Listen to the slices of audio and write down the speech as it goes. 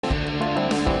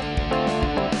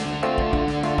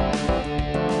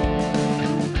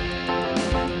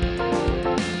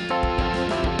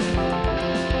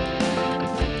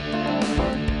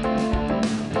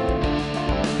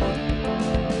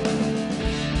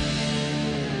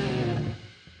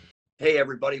Hey,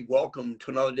 everybody. Welcome to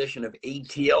another edition of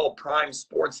ATL Prime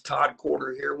Sports. Todd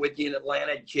Corder here with you in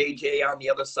Atlanta. JJ on the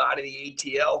other side of the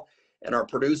ATL. And our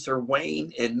producer,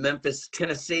 Wayne, in Memphis,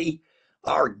 Tennessee.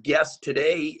 Our guest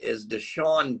today is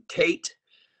DeShaun Tate.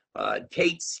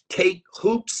 Tate's Tate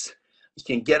Hoops. You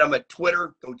can get him at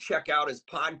Twitter. Go check out his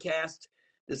podcast.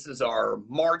 This is our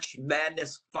March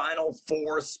Madness Final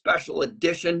Four special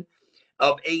edition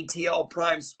of ATL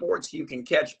Prime Sports. You can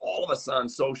catch all of us on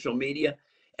social media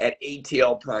at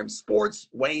ATL Prime Sports,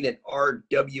 Wayne at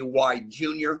RWY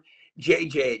Jr.,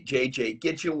 JJ at JJ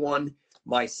Get You One,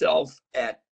 myself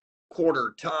at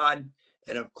Quarter Todd,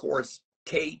 and of course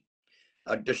Tate,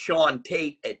 DeShaun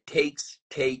Tate at Tate's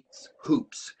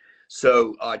Hoops.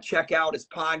 So check out his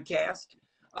podcast.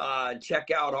 Check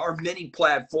out our many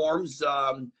platforms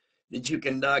that you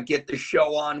can get the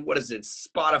show on. What is it?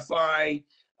 Spotify.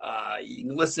 You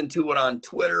can listen to it on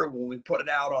Twitter when we put it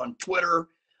out on Twitter.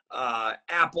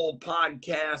 Apple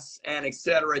Podcasts, and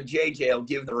etc. JJ will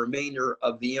give the remainder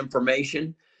of the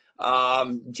information.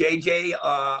 JJ,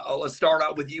 let's start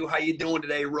out with you. How you doing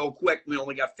today real quick? We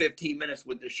only got 15 minutes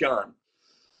with DeShaun.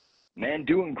 Man,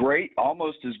 doing great.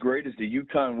 Almost as great as the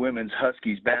UConn women's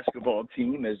Huskies basketball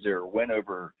team as their win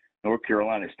over North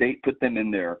Carolina State. Put them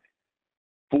in their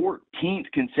 14th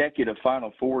consecutive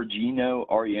Final Four. Gino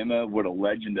Auriemma, what a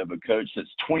legend of a coach. That's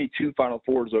 22 Final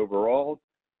Fours overall.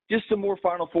 Just some more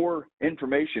Final Four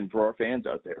information for our fans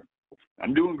out there.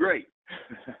 I'm doing great.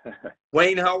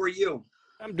 Wayne, how are you?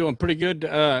 I'm doing pretty good.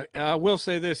 I will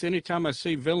say this. Anytime I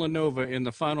see Villanova in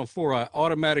the Final Four, I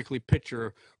automatically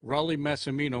picture Raleigh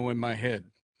Massimino in my head.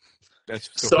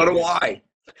 So do I.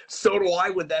 So do I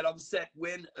with that upset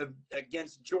win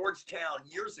against Georgetown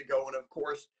years ago. And, of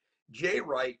course, Jay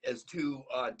Wright has two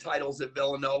titles at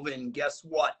Villanova. And guess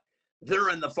what? They're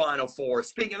in the Final Four.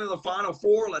 Speaking of the Final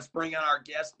Four, let's bring on our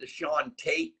guest, DeShaun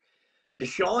Tate.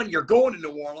 DeShaun, you're going to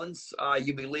New Orleans.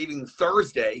 You'll be leaving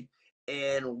Thursday.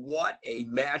 And what a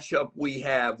matchup we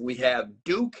have. We have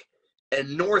Duke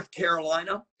and North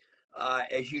Carolina.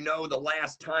 As you know, the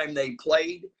last time they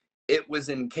played, it was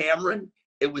in Cameron.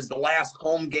 It was the last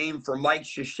home game for Mike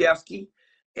Krzyzewski.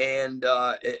 And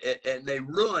they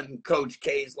ruined Coach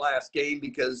K's last game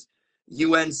because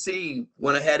UNC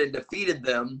went ahead and defeated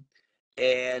them.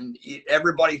 And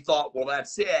everybody thought, well,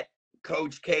 that's it.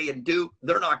 Coach K and Duke,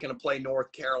 they're not going to play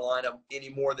North Carolina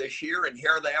anymore this year. And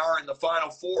here they are in the Final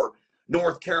Four.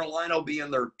 North Carolina will be in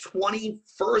their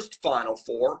 21st Final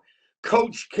Four.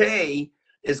 Coach K,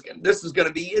 this is going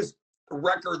to be his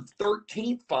record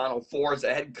 13th Final Four as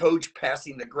a head coach,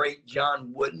 passing the great John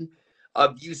Wooden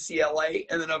of UCLA.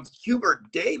 And then of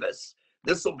Hubert Davis,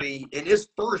 this will be in his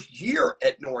first year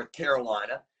at North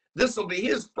Carolina. This will be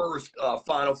his first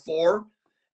Final Four.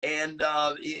 And,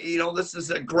 this is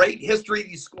a great history.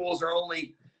 These schools are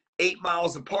only 8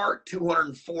 miles apart,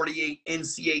 248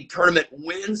 NCAA tournament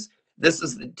wins. This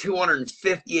is the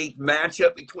 258th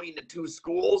matchup between the two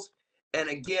schools. And,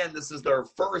 again, this is their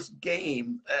first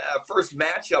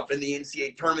matchup in the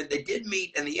NCAA tournament. They did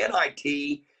meet in the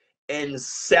NIT in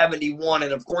 71.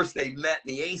 And, of course, they met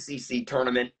in the ACC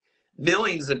tournament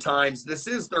millions of times. This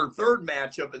is their third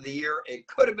matchup of the year. It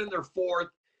could have been their fourth,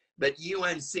 but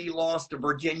UNC lost to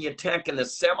Virginia Tech in the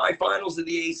semifinals of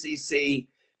the ACC,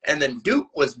 and then Duke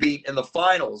was beat in the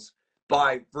finals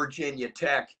by Virginia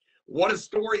Tech. What a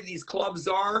story these clubs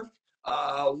are.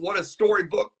 What a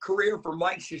storybook career for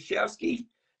Mike Krzyzewski.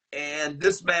 And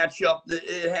this matchup,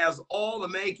 it has all the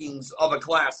makings of a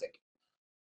classic.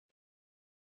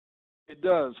 It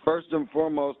does. First and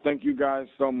foremost, thank you guys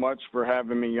so much for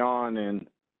having me on, and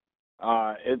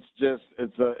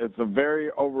it's a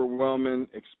very overwhelming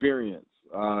experience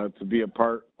to be a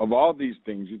part of all these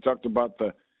things. You talked about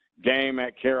the game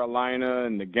at Carolina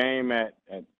and the game at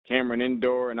Cameron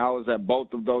Indoor, and I was at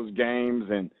both of those games,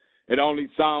 and it only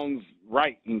sounds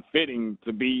right and fitting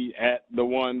to be at the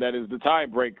one that is the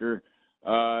tiebreaker.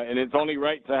 And it's only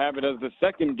right to have it as the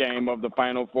second game of the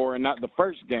Final Four and not the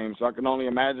first game. So I can only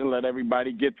imagine let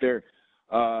everybody get their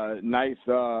nice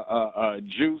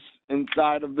juice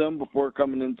inside of them before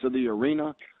coming into the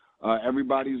arena.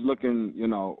 Everybody's looking,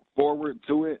 forward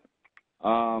to it.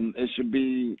 It should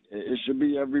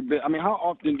be every bit. I mean, how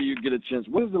often do you get a chance?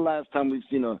 When is the last time we've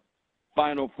seen a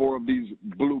Final Four of these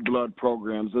blue blood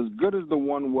programs? As good as the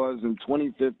one was in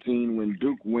 2015 when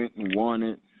Duke went and won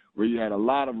it, where you had a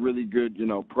lot of really good,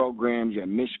 programs. You had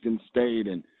Michigan State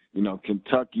and,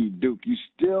 Kentucky, Duke. You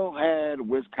still had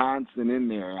Wisconsin in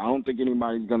there. I don't think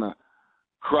anybody's going to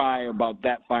cry about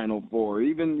that Final Four.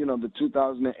 Even, the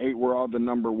 2008 where all the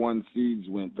number one seeds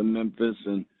went, the Memphis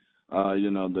and,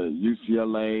 the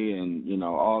UCLA and,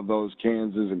 all those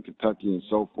Kansas and Kentucky and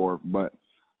so forth. But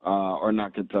or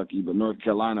not Kentucky, but North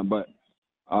Carolina. But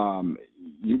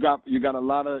you got a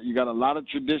lot of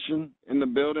tradition in the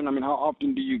building. I mean, how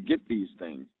often do you get these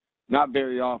things? Not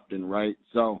very often, right?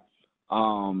 So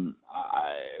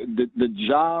the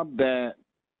job that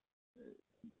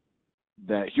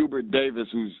Hubert Davis,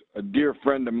 who's a dear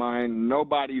friend of mine,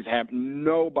 nobody's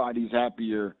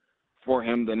happier for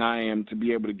him than I am to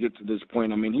be able to get to this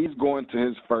point. I mean, he's going to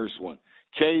his first one.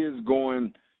 Kay is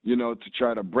going, to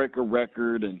try to break a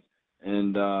record and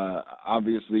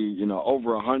obviously,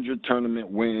 over 100 tournament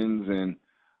wins. And,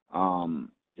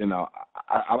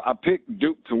 I picked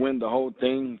Duke to win the whole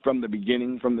thing from the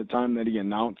beginning, from the time that he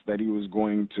announced that he was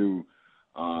going to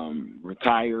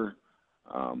retire.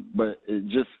 But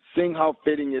just seeing how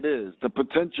fitting it is, the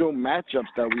potential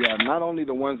matchups that we have, not only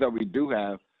the ones that we do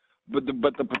have, but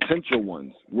the potential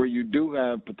ones where you do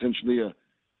have potentially a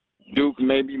Duke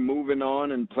maybe moving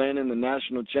on and playing in the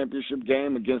national championship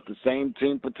game against the same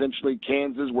team, potentially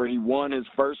Kansas, where he won his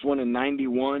first one in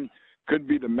 '91, could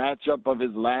be the matchup of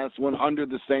his last one under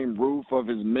the same roof of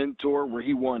his mentor, where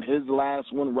he won his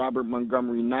last one, Robert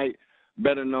Montgomery Knight,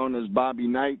 better known as Bobby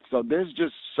Knight. So there's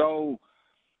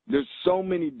so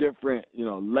many different,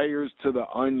 layers to the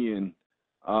onion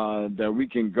that we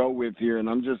can go with here, and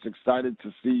I'm just excited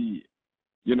to see,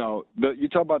 you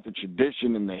talk about the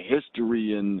tradition and the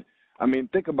history, and I mean,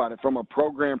 think about it from a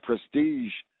program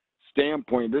prestige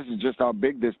standpoint. This is just how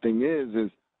big this thing is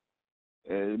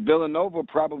Villanova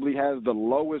probably has the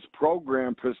lowest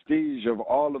program prestige of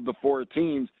all of the four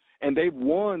teams, and they've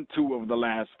won 2 of the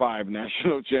last 5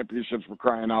 national championships, for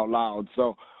crying out loud.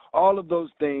 So all of those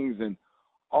things, and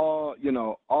all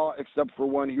except for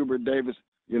one, Hubert Davis,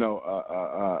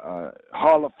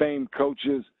 Hall of Fame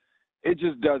coaches, it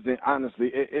just doesn't,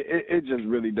 honestly, it just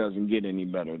really doesn't get any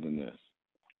better than this.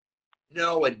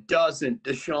 No, it doesn't,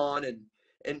 DeShaun.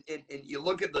 And you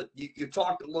look at you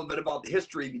talked a little bit about the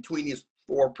history between these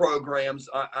 4 programs.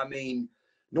 I mean,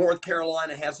 North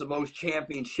Carolina has the most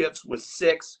championships with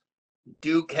 6.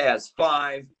 Duke has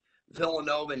 5.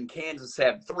 Villanova and Kansas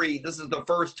have 3. This is the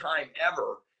first time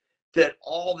ever that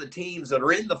all the teams that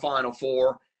are in the Final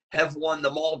Four have won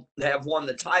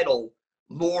the title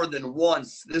more than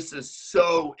once. This is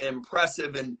so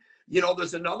impressive. And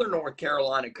there's another North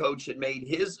Carolina coach that made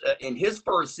his in his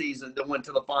first season that went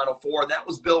to the Final Four, and that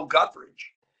was Bill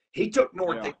Guthridge. He took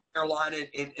North Carolina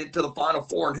into the Final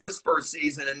Four in his first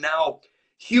season, and now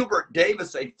Hubert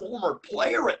Davis, a former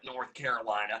player at North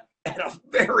Carolina and a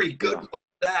very good one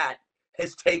at that,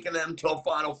 has taken them to a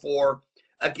Final Four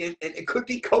again, and it could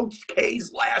be Coach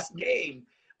K's last game.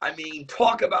 I mean,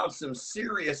 talk about some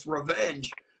serious revenge.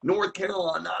 North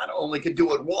Carolina not only could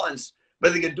do it once,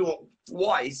 but they could do it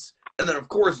twice. And then, of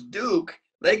course, Duke,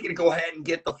 they can go ahead and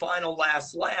get the final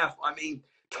last laugh. I mean,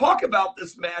 talk about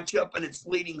this matchup and its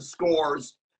leading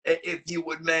scores, if you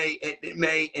would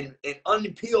and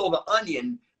unpeel the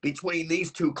onion between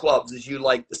these 2 clubs, as you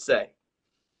like to say.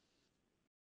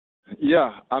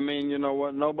 Yeah, I mean, you know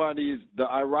what? The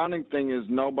ironic thing is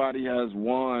nobody has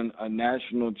won a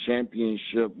national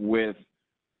championship with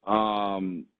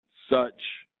such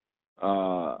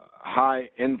high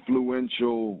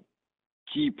influential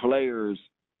key players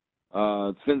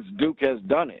since Duke has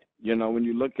done it. When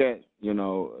you look at,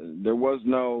 there was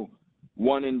no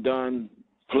one and done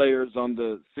players on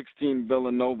the 16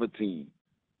 Villanova team.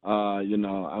 I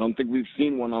don't think we've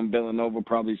seen one on Villanova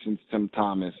probably since Tim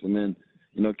Thomas. And then,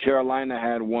 Carolina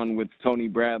had one with Tony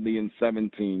Bradley in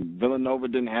 17. Villanova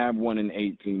didn't have one in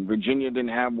 18. Virginia didn't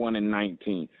have one in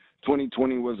 19.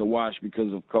 2020 was a wash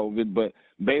because of COVID, but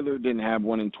Baylor didn't have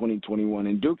one in 2021.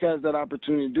 And Duke has that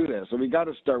opportunity to do that. So we got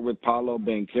to start with Paolo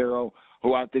Banchero,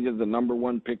 who I think is the number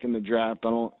 1 pick in the draft. I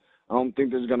don't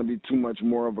think there's going to be too much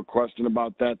more of a question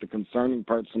about that. The concerning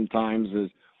part sometimes is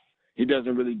he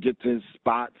doesn't really get to his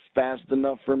spots fast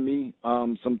enough for me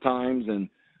sometimes, and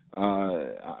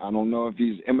I don't know if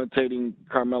he's imitating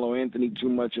Carmelo Anthony too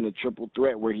much in a triple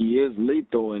threat where he is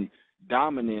lethal and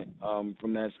dominant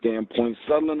from that standpoint,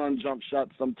 settling on jump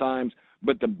shots sometimes,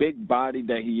 but the big body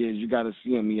that he is, you got to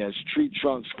see him. He has tree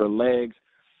trunks for legs.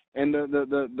 And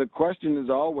the question is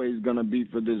always going to be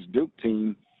for this Duke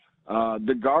team,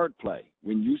 the guard play.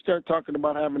 When you start talking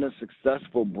about having a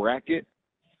successful bracket,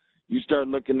 you start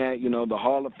looking at, the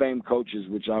Hall of Fame coaches,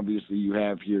 which obviously you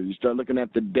have here. You start looking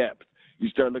at the depth. You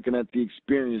start looking at the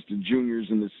experience, the juniors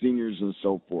and the seniors and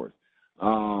so forth.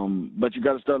 But you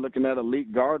got to start looking at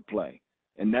elite guard play.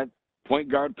 And that point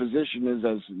guard position is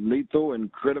as lethal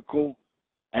and critical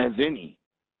as any.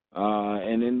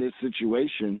 And in this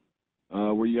situation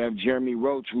where you have Jeremy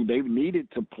Roach, who they've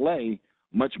needed to play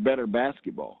much better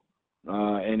basketball.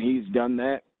 And he's done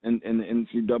that in the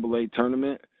NCAA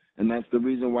tournament. and that's the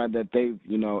reason why that they've,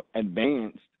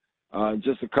 advanced.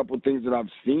 Just a couple of things that I've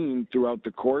seen throughout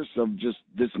the course of just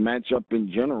this matchup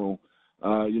in general.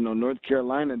 North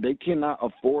Carolina, they cannot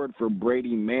afford for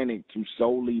Brady Manick to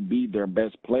solely be their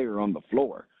best player on the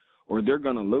floor, or they're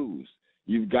going to lose.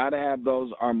 You've got to have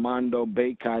those Armando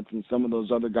Baycots and some of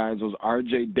those other guys, those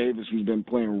R.J. Davis, who's been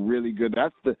playing really good.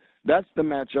 That's the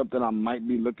matchup that I might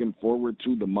be looking forward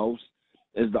to the most,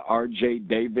 is the R.J.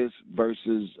 Davis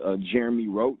versus Jeremy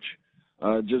Roach,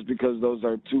 just because those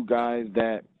are two guys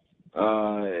that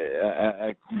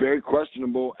very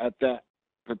questionable at that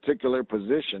particular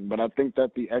position. But I think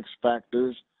that the X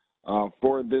factors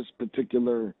for this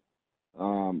particular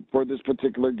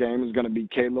game is going to be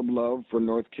Caleb Love for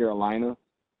North Carolina,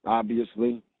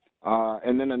 obviously,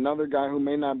 and then another guy who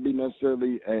may not be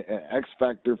necessarily an X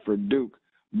factor for Duke,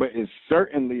 but is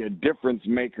certainly a difference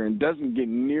maker and doesn't get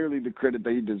nearly the credit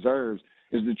that he deserves,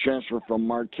 is the transfer from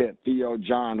Marquette, Theo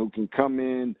John, who can come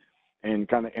in and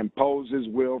kind of impose his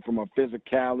will from a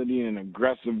physicality and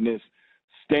aggressiveness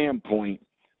standpoint,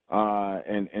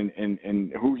 and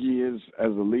who he is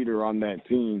as a leader on that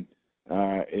team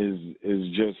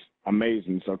is just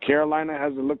amazing. So Carolina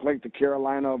hasn't looked like the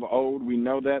Carolina of old. We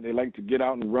know that. They like to get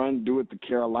out and run, do it the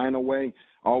Carolina way,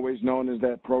 always known as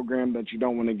that program that you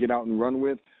don't want to get out and run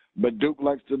with. But Duke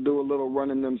likes to do a little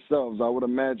running themselves. I would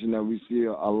imagine that we see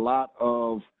a lot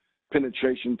of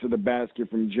penetration to the basket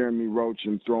from Jeremy Roach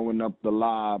and throwing up the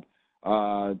lob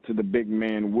to the big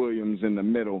man Williams in the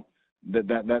middle.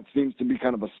 That seems to be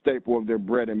kind of a staple of their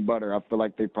bread and butter. I feel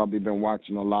like they've probably been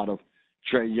watching a lot of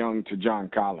Trae Young to John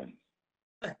Collins.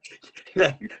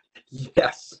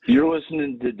 Yes. You're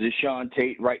listening to DeShaun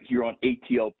Tate right here on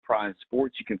ATL Prime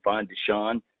Sports. You can find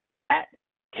DeShaun at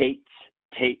Tate's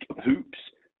Take Hoops,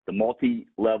 the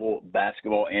multi-level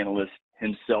basketball analyst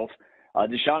himself.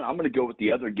 DeShaun, I'm going to go with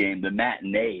the other game, the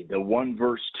matinee, the 1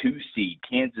 versus 2 seed,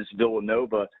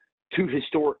 Kansas-Villanova. Two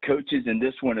historic coaches in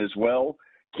this one as well.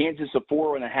 Kansas a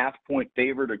 4.5-point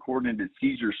favorite according to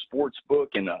Caesars Sportsbook,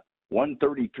 and a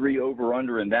 133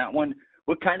 over-under in that one.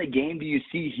 What kind of game do you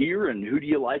see here, and who do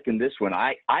you like in this one?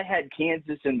 I had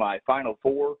Kansas in my Final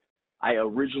Four. I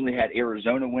originally had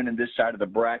Arizona winning this side of the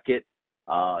bracket,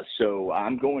 so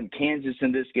I'm going Kansas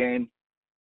in this game.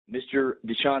 Mr.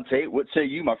 DeShaun Tate, what say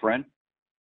you, my friend?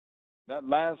 That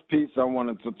last piece I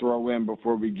wanted to throw in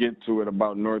before we get to it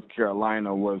about North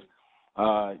Carolina was,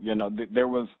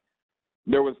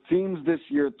 there was teams this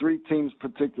year, 3 teams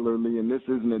particularly, and this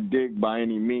isn't a dig by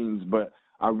any means, but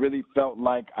I really felt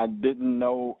like I didn't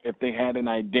know if they had an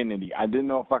identity. I didn't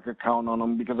know if I could count on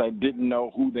them because I didn't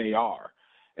know who they are.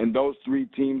 And those 3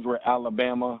 teams were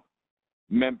Alabama,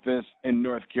 Memphis, and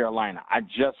North Carolina. I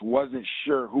just wasn't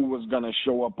sure who was going to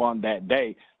show up on that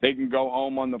day. They can go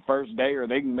home on the first day, or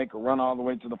they can make a run all the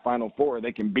way to the Final Four.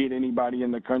 They can beat anybody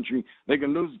in the country. They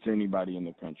can lose to anybody in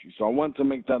the country. So I wanted to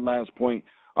make that last point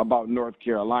about North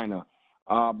Carolina.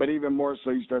 But even more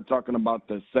so, you start talking about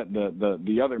the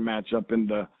other matchup in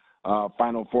the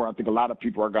Final Four. I think a lot of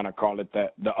people are going to call it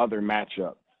the other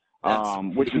matchup,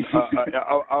 which is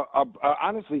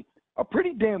honestly a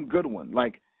pretty damn good one.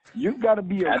 Like, you've got to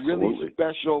be a really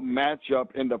special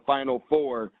matchup in the Final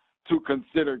Four to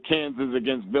consider Kansas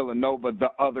against Villanova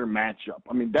the other matchup.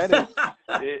 I mean, that is,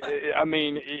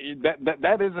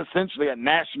 that is essentially a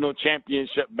national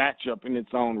championship matchup in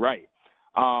its own right.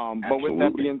 But with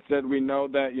that being said, we know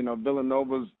that,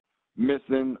 Villanova's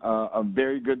missing a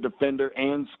very good defender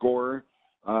and scorer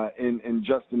in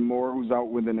Justin Moore, who's out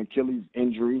with an Achilles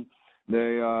injury.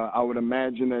 I would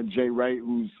imagine that Jay Wright,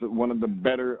 who's one of the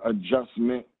better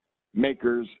adjustment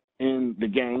makers in the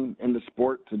game, in the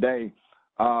sport today,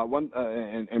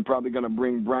 and probably going to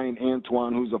bring Brian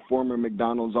Antoine, who's a former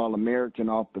McDonald's All-American,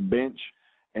 off the bench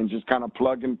and just kind of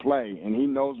plug and play. And he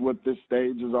knows what this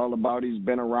stage is all about. He's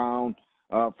been around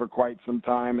for quite some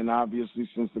time, and obviously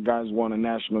since the guys won a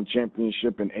national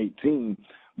championship in 2018.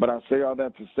 But I say all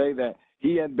that to say that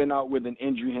he had been out with an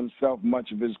injury himself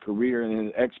much of his career, and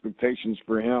his expectations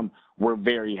for him were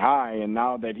very high. And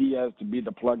now that he has to be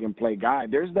the plug-and-play guy,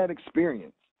 there's that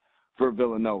experience for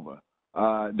Villanova.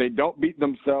 They don't beat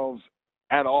themselves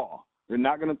at all. They're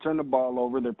not going to turn the ball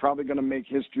over. They're probably going to make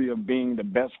history of being the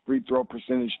best free throw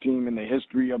percentage team in the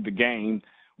history of the game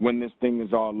when this thing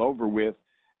is all over with.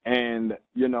 And,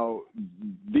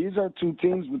 these are 2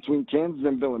 teams between Kansas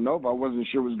and Villanova I wasn't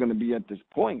sure was going to be at this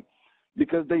point,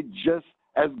 because they just,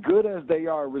 as good as they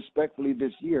are respectfully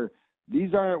this year,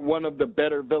 these aren't one of the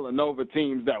better Villanova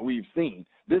teams that we've seen.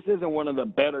 This isn't one of the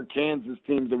better Kansas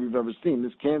teams that we've ever seen.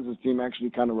 This Kansas team actually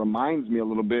kind of reminds me a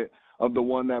little bit of the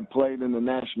one that played in the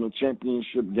national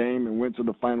championship game and went to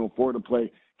the Final Four to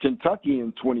play Kentucky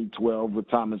in 2012 with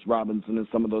Thomas Robinson and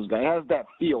some of those guys. It has that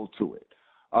feel to it.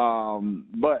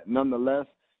 But nonetheless,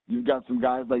 you've got some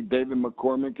guys like David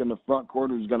McCormick in the front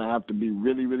court who's going to have to be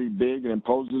really, really big and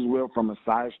impose his will from a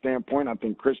size standpoint. I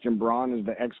think Christian Braun is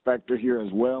the X factor here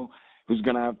as well, who's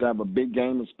going to have a big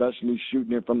game, especially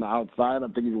shooting it from the outside. I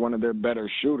think he's one of their better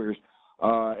shooters.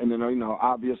 And then,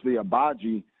 obviously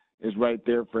Abaji is right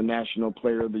there for National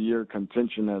Player of the Year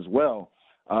contention as well.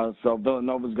 So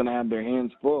Villanova's going to have their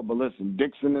hands full. But listen,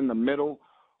 Dixon in the middle,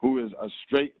 who is a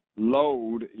straight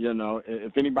load.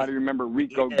 If anybody remember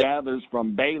Rico Gathers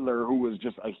from Baylor, who was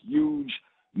just a huge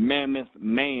mammoth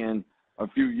man a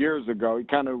few years ago, he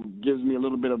kind of gives me a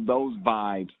little bit of those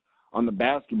vibes on the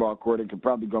basketball court. It could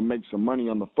probably go make some money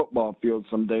on the football field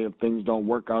someday if things don't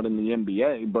work out in the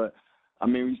NBA. But,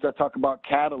 when you start talking about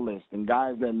catalysts and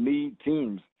guys that lead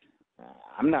teams,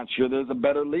 I'm not sure there's a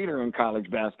better leader in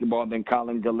college basketball than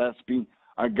Colin Gillespie,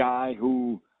 a guy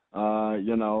who,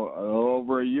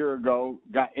 over a year ago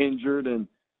got injured and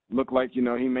looked like, he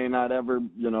may not ever,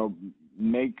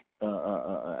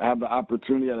 have the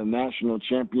opportunity at a national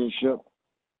championship.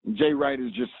 Jay Wright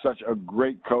is just such a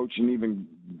great coach and even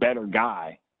better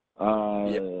guy to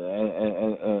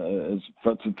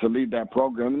lead that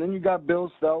program. And then you got Bill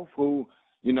Self, who,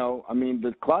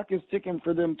 the clock is ticking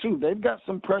for them too. They've got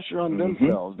some pressure on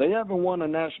themselves. They haven't won a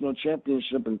national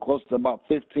championship in close to about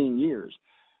 15 years.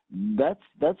 That's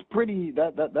some pretty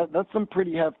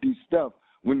hefty stuff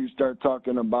when you start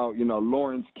talking about,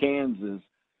 Lawrence, Kansas,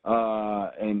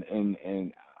 and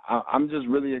I'm just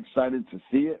really excited to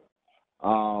see it.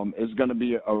 It's going to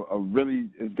be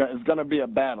it's going to be a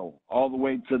battle all the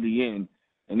way to the end,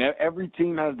 and every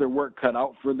team has their work cut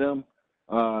out for them.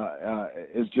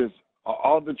 It's just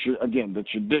all the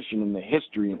tradition and the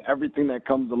history and everything that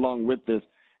comes along with this.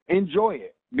 Enjoy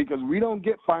it, because we don't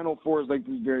get Final Fours like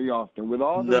this very often. With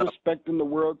all the respect in the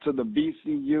world to the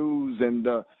VCUs and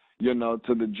to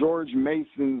the George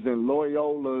Masons and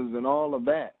Loyolas and all of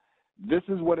that, this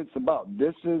is what it's about.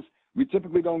 We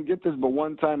typically don't get this but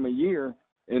one time a year,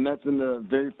 and that's in the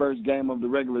very first game of the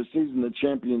regular season, the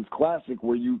Champions Classic,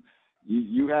 where you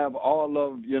have all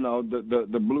of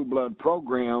the blue blood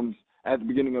programs at the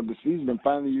beginning of the season, and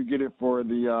finally you get it for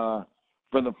the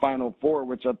Final Four,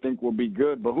 which I think will be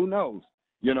good. But who knows?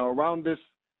 Around this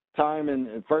time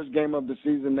in first game of the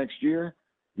season next year,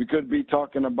 we could be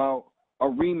talking about a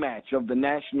rematch of the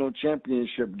national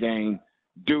championship game,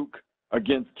 Duke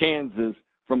against Kansas,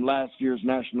 from last year's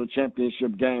national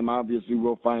championship game. Obviously,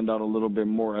 we'll find out a little bit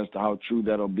more as to how true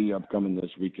that'll be upcoming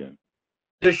this weekend.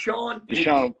 DeShaun,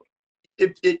 hang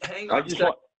on.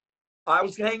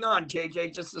 Hang on,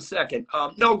 JJ, just a second.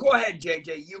 No, go ahead,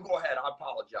 JJ. You go ahead. I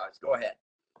apologize. Go ahead.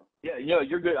 Yeah,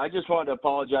 you're good. I just wanted to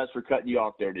apologize for cutting you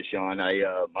off there, DeShaun.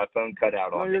 My phone cut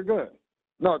out on me. No, you're good.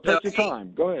 No, take your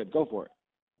time. Go ahead. Go for it.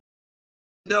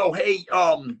 No, hey,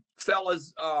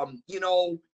 fellas,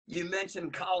 you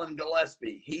mentioned Colin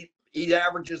Gillespie. He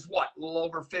averages a little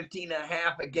over 15 and a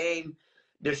half a game.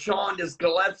 DeShaun, does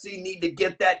Gillespie need to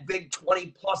get that big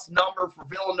 20-plus number for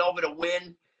Villanova to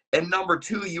win? And number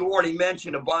two, you already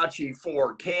mentioned Abaji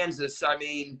for Kansas.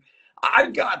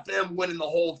 I've got them winning the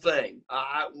whole thing.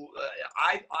 I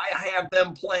have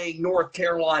them playing North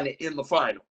Carolina in the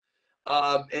final.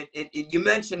 And you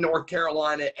mentioned North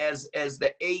Carolina as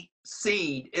the 8th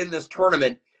seed in this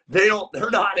tournament. They're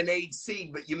not an 8th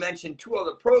seed, but you mentioned two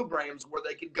other programs where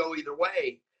they could go either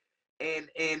way. And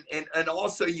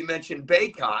also you mentioned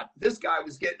Baycott. This guy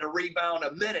was getting a rebound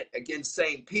a minute against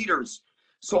St. Peter's.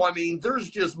 So, there's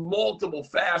just multiple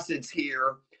facets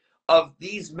here of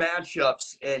these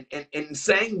matchups. And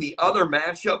saying the other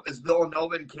matchup is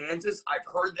Villanova and Kansas, I've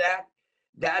heard that.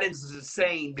 That is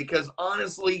insane, because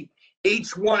honestly,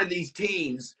 each one of these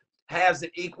teams has an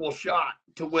equal shot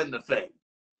to win the thing.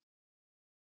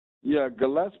 Yeah,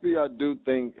 Gillespie, I do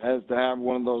think, has to have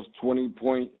one of those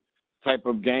 20-point type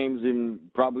of games, and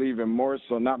probably even more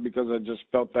so, not because I just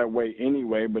felt that way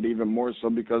anyway, but even more so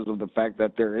because of the fact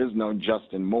that there is no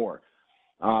Justin Moore.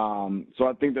 So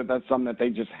I think that's something that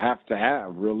they just have to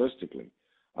have realistically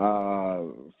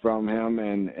from him.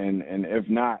 And if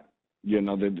not,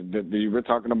 we're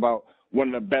talking about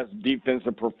one of the best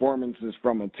defensive performances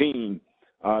from a team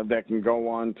that can go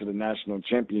on to the national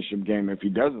championship game if he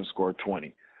doesn't score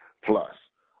 20 plus.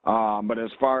 But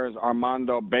as far as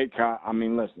Armando Baycott,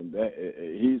 listen,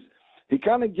 he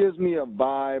kind of gives me a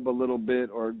vibe a little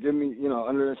bit, or give me,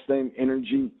 under the same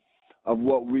energy of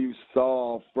what we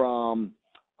saw from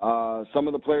some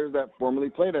of the players that formerly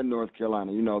played at North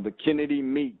Carolina. The Kennedy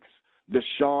Meeks, the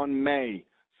Sean May,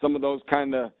 some of those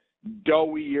kind of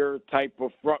doughier type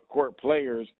of front court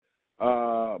players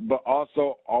but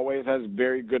also always has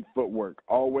very good footwork,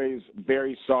 always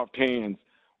very soft hands,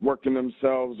 working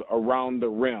themselves around the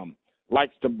rim,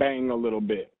 likes to bang a little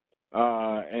bit.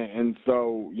 And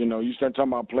so, you know, you start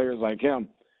talking about players like him,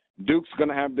 Duke's going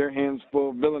to have their hands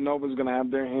full. Villanova's going to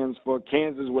have their hands full.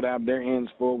 Kansas would have their hands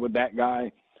full with that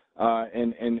guy,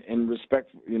 and respect,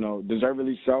 you know,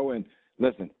 deservedly so. And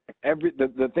listen,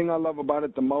 the thing I love about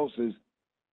it the most is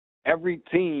every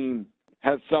team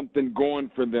has something going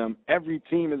for them. Every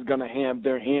team is going to have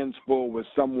their hands full with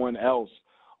someone else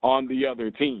on the other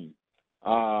team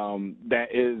that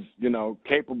is, you know,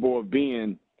 capable of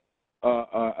being a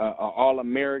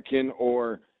All-American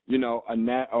or, you know, a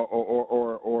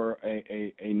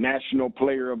national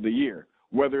player of the year.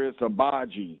 Whether it's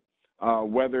Abaji,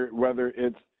 whether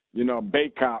it's, you know,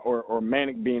 Baycott or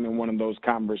Manic being in one of those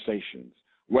conversations.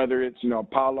 Whether it's, you know,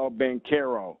 Paulo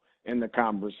Banchero in the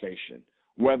conversation.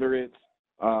 Whether it's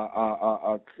you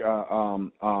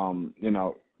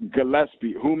know,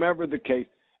 Gillespie, whomever the case,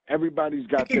 everybody's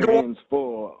got their hands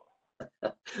full.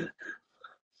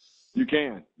 You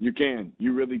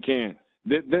really can.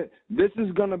 This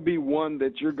is going to be one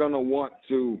that you're going to want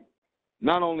to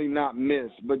not only not miss,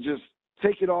 but just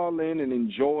take it all in and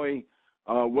enjoy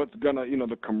what's going to, you know,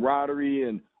 the camaraderie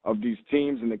and of these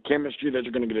teams and the chemistry that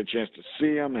you're going to get a chance to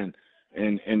see them and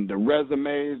the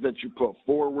resumes that you put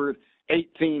forward.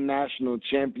 18 national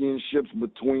championships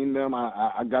between them.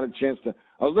 I got a chance to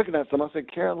 – I was looking at some. I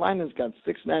said, Carolina's got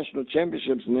 6 national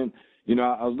championships. And then, you know,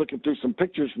 I was looking through some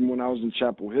pictures from when I was in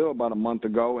Chapel Hill about a month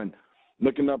ago and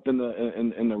looking up in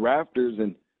the rafters,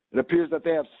 and it appears that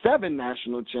they have 7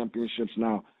 national championships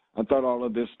now. I thought all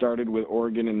of this started with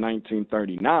Oregon in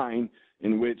 1939,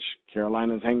 in which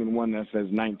Carolina's hanging one that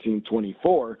says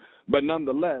 1924. But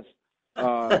nonetheless –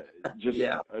 just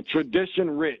tradition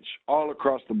rich all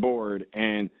across the board,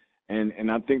 and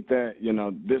I think that, you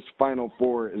know, this Final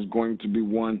Four is going to be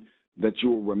one that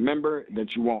you will remember,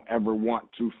 that you won't ever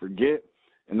want to forget,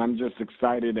 and I'm just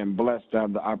excited and blessed to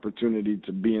have the opportunity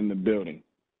to be in the building.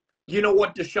 You know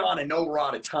what, DeShaun, I know we're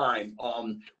out of time.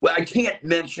 Well, we can't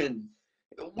mention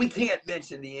the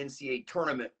NCAA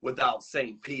tournament without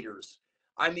St. Peter's.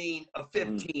 I mean, a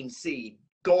 15 seed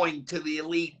going to the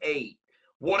Elite Eight.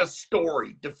 What a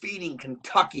story, defeating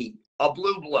Kentucky, a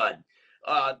blue blood.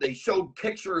 They showed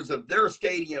pictures of their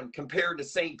stadium compared to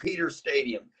St. Peter's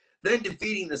Stadium, then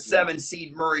defeating the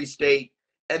 7-seed Murray State,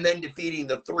 and then defeating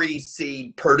the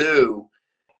 3-seed Purdue.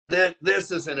 This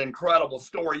is an incredible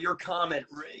story. Your comment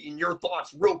and your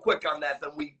thoughts real quick on that, then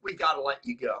we got to let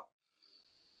you go.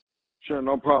 Sure,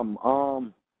 no problem.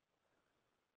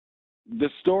 The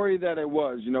story that it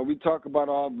was, you know, we talk about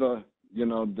all the, you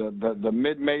know, the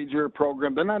mid-major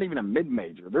program. They're not even a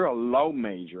mid-major. They're a low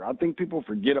major. I think people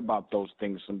forget about those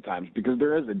things sometimes because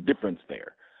there is a difference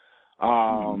there.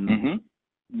 The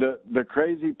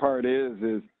crazy part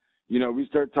is, you know, we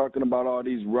start talking about all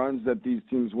these runs that these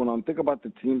teams went on. Think about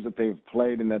the teams that they've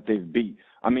played and that they've beat.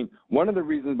 I mean, one of the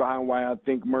reasons behind why I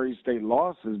think Murray State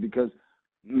lost is because,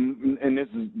 and this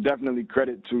is definitely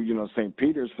credit to, you know, St.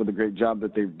 Peter's for the great job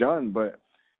that they've done, but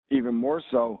even more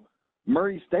so,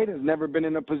 Murray State has never been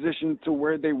in a position to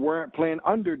where they weren't playing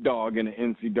underdog in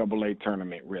an NCAA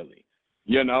tournament, really.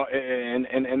 You know,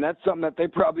 and that's something that they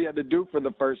probably had to do for the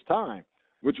first time,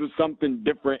 which was something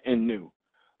different and new.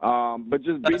 But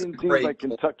just beating teams like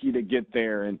Kentucky to get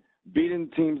there and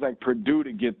beating teams like Purdue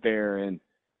to get there, and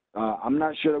I'm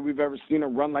not sure that we've ever seen a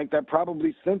run like that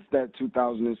probably since that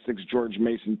 2006 George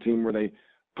Mason team where they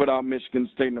put out Michigan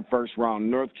State in the first round,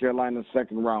 North Carolina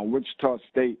second round, Wichita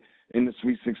State in the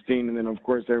Sweet 16, and then, of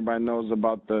course, everybody knows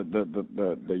about the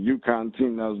UConn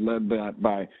team that was led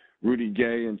by Rudy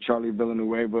Gay and Charlie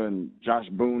Villanueva and Josh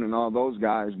Boone and all those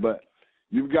guys. But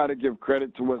you've got to give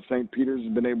credit to what St. Peter's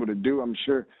has been able to do. I'm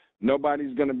sure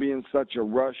nobody's going to be in such a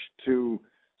rush to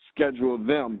schedule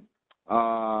them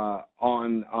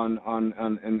in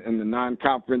the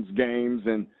non-conference games,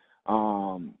 and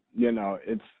you know,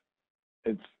 it's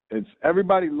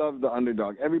everybody loves the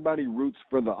underdog. Everybody roots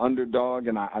for the underdog,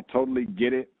 and I totally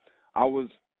get it. I was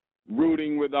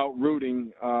rooting without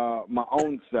rooting my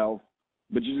own self,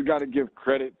 but you just got to give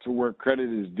credit to where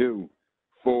credit is due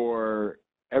for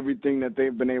everything that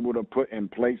they've been able to put in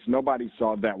place. Nobody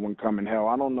saw that one coming. Hell,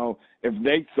 I don't know if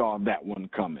they saw that one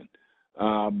coming,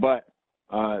 but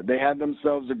they had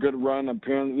themselves a good run.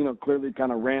 Apparently, you know, clearly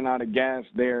kind of ran out of gas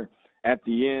there at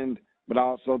the end. But I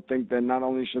also think that not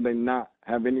only should they not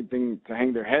have anything to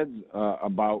hang their heads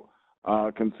about,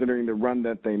 considering the run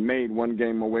that they made, one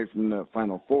game away from the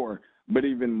Final Four, but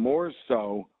even more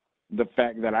so the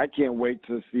fact that I can't wait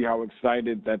to see how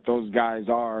excited that those guys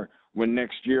are when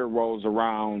next year rolls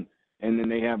around and then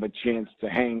they have a chance to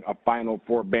hang a Final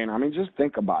Four banner. I mean, just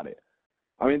think about it.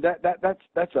 I mean,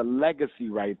 that's a legacy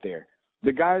right there.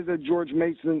 The guys at George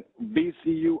Mason,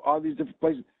 VCU, all these different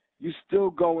places, you still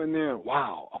go in there,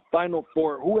 wow, a Final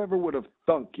Four. Whoever would have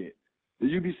thunk it that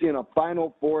you'd be seeing a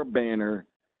Final Four banner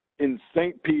in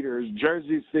St. Peter's,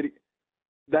 Jersey City?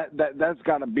 That's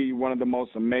got to be one of the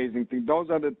most amazing things. Those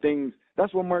are the things.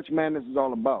 That's what March Madness is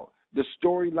all about. The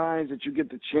storylines that you get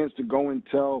the chance to go and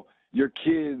tell your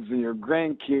kids and your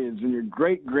grandkids and your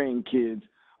great-grandkids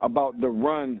about the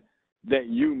run that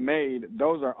you made,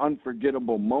 those are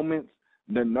unforgettable moments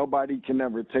that nobody can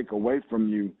ever take away from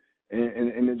you.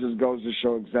 And it just goes to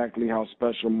show exactly how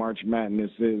special March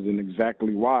Madness is and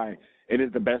exactly why it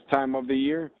is the best time of the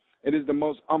year. It is the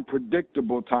most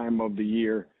unpredictable time of the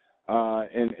year,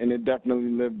 and it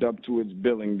definitely lived up to its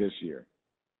billing this year.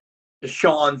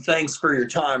 DeShaun, thanks for your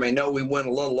time. I know we went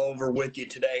a little over with you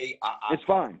today. It's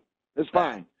fine. It's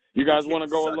fine. You guys want to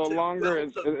go a little longer?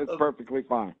 It's perfectly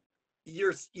fine.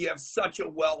 You have such a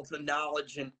wealth of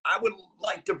knowledge, and I would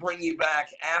like to bring you back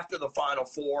after the Final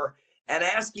Four and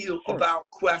ask you about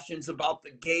questions about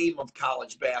the game of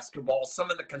college basketball, some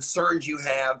of the concerns you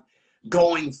have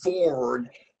going forward,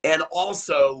 and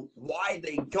also why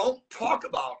they don't talk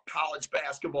about college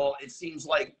basketball. It seems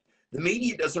like the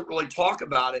media doesn't really talk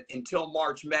about it until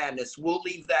March Madness. We'll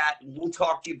leave that, and we'll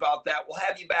talk to you about that. We'll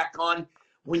have you back on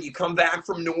when you come back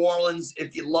from New Orleans.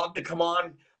 If you'd love to come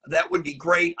on, that would be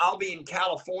great. I'll be in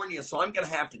California, so I'm going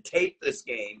to have to tape this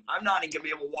game. I'm not even going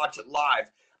to be able to watch it live.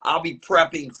 I'll be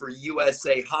prepping for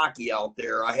USA hockey out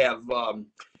there. I have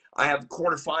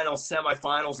quarterfinals,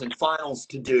 semifinals, and finals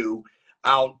to do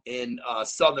out in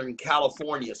Southern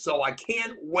California. So I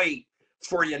can't wait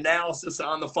for your analysis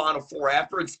on the Final Four.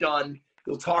 After it's done,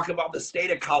 you'll talk about the state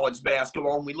of college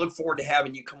basketball, and we look forward to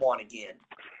having you come on again.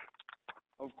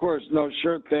 Of course, no,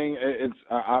 sure thing.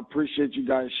 I appreciate you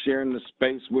guys sharing the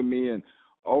space with me, and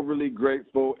overly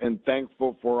grateful and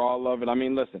thankful for all of it. I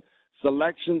mean, listen,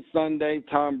 Selection Sunday,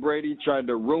 Tom Brady tried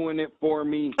to ruin it for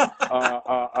me.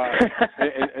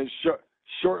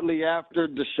 Shortly after,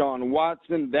 Deshaun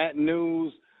Watson, that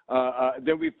news.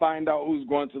 Then we find out who's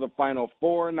going to the Final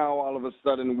Four. Now all of a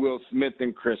sudden, Will Smith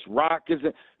and Chris Rock is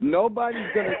it.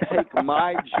 Nobody's going to take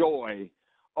my joy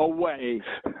away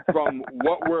from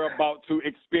what we're about to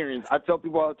experience. I tell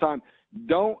people all the time,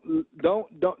 don't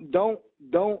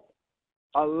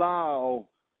allow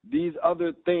these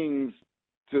other things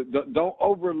to, don't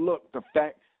overlook the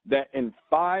fact that in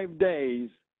 5 days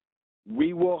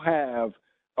we will have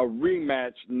a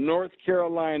rematch, North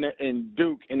Carolina and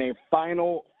Duke, in a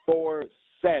Final Four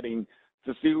setting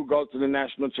to see who goes to the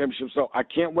national championship. So I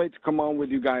can't wait to come on with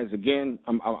you guys again.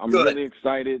 I'm really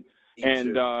excited.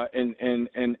 And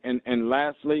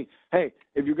lastly, hey,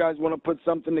 if you guys want to put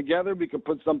something together, we can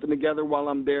put something together while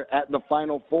I'm there at the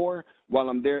Final Four, while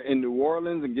I'm there in New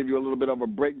Orleans, and give you a little bit of a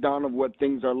breakdown of what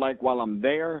things are like while I'm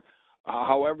there.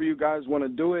 However you guys want to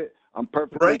do it, I'm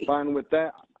perfectly fine with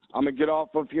that. I'm going to get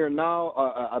off of here now.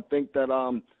 I think that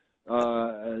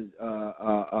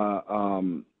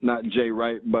not Jay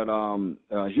Wright, but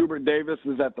Hubert Davis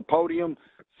is at the podium.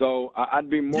 So I'd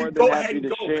be more than happy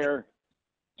to share.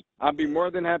 I'd be more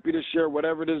than happy to share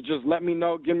whatever it is. Just let me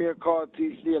know. Give me a call,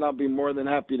 TC, and I'll be more than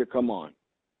happy to come on.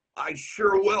 I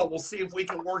sure will. We'll see if we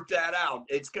can work that out.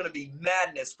 It's going to be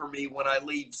madness for me when I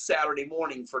leave Saturday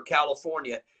morning for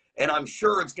California, and I'm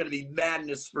sure it's going to be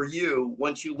madness for you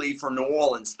once you leave for New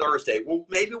Orleans Thursday. Well,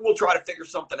 maybe we'll try to figure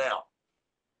something out.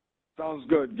 Sounds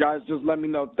good. Guys, just let me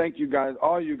know. Thank you guys,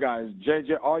 all you guys,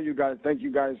 JJ, all you guys. Thank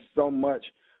you guys so much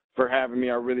for having me.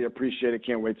 I really appreciate it.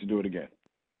 Can't wait to do it again.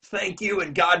 Thank you,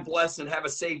 and God bless, and have a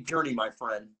safe journey, my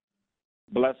friend.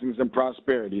 Blessings and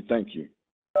prosperity. Thank you.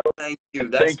 Thank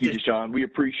you. Thank you, DeShaun. We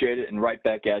appreciate it, and right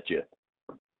back at you.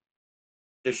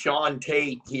 DeShaun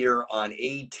Tate here on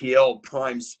ATL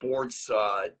Prime Sports.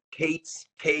 Tate's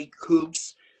Take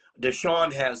Hoops.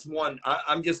 DeShaun has one.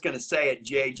 I'm just going to say it,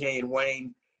 JJ and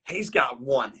Wayne. He's got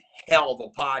one hell of a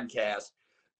podcast.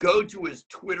 Go to his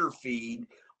Twitter feed.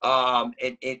 And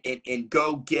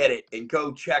go get it and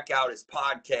go check out his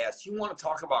podcast. You want to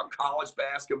talk about college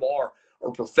basketball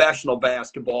or professional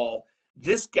basketball,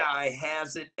 this guy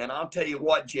has it. And I'll tell you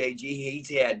what, JG, he's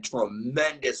had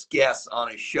tremendous guests on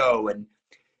his show, and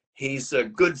he's a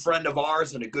good friend of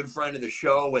ours and a good friend of the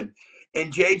show. And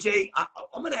JJ,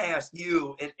 I'm going to ask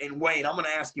you, and Wayne, I'm going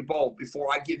to ask you both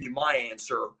before I give you my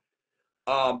answer,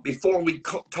 before we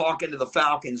talk into the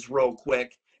Falcons real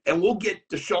quick. And we'll get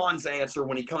DeShaun's answer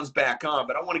when he comes back on,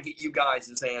 but I want to get you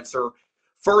guys' answer.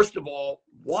 First of all,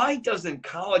 why doesn't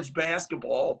college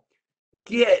basketball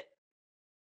get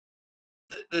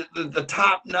the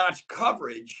top-notch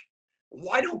coverage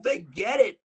Why don't they get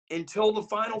it until the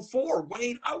Final Four?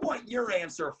 Wayne, I want your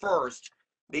answer first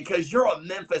because you're a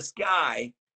Memphis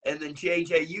guy, and then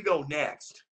JJ, you go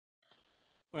next.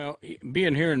 Well,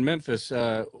 being here in Memphis,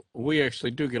 we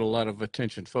actually do get a lot of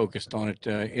attention focused on it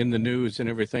in the news and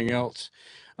everything else.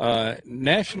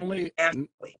 Nationally,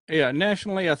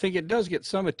 nationally, I think it does get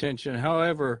some attention.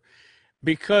 However,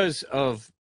 because of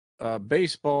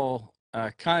baseball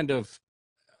kind of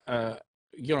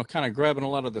grabbing a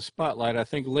lot of the spotlight, I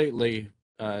think lately,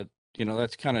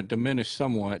 that's kind of diminished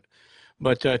somewhat.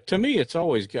 But to me, it's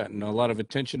always gotten a lot of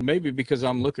attention, maybe because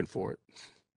I'm looking for it.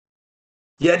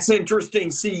 Yeah, it's interesting.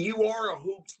 See, you are a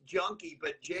hoops junkie,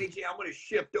 but JJ, I'm going to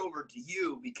shift over to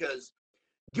you because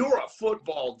you're a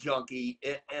football junkie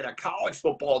and a college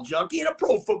football junkie and a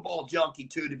pro football junkie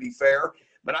too, to be fair.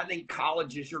 But I think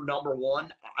college is your number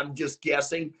one. I'm just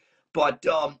guessing. But,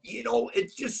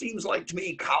 it just seems like to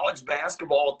me college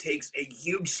basketball takes a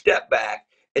huge step back.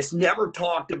 It's never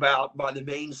talked about by the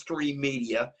mainstream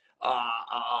media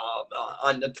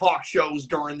on the talk shows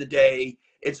during the day.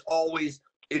 It's always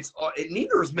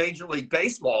neither is Major League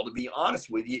Baseball, to be honest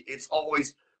with you. It's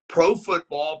always pro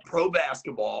football, pro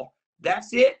basketball.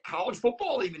 That's it. College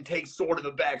football even takes sort of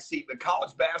a back seat, but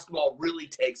college basketball really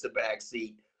takes a back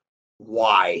seat.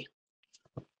 Why?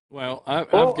 Well, I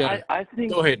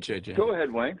think. Go ahead, JJ. Go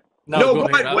ahead, Wayne. No, go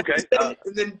ahead. Okay.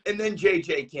 And then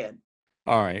JJ can.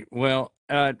 All right. Well,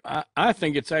 I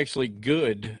think it's actually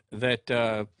good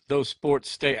that those sports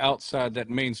stay outside that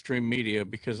mainstream media,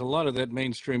 because a lot of that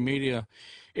mainstream media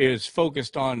is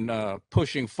focused on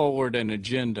pushing forward an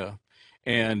agenda.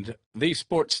 And these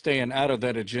sports staying out of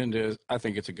that agenda, I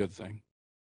think it's a good thing.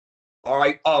 All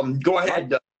right. Go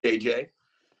ahead, JJ.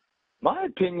 My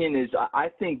opinion is I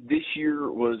think this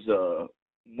year was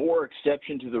more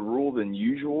exception to the rule than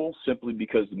usual, simply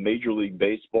because the Major League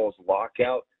Baseball's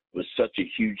lockout was such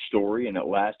a huge story and it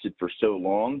lasted for so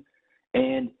long.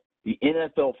 And the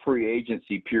NFL free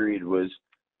agency period was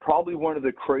probably one of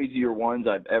the crazier ones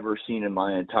I've ever seen in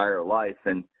my entire life.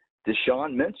 And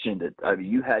DeShaun mentioned it. I mean,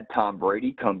 you had Tom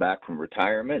Brady come back from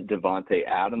retirement. Devontae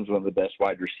Adams, one of the best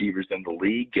wide receivers in the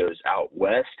league, goes out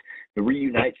west and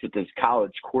reunites with his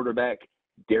college quarterback,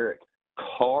 Derek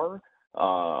Carr.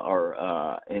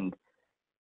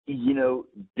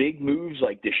 Big moves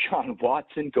like Deshaun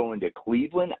Watson going to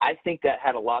Cleveland. I think that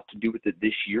had a lot to do with it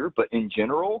this year. But in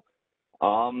general,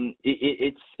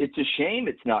 it's a shame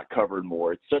it's not covered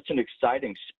more. It's such an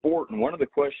exciting sport. And one of the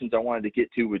questions I wanted to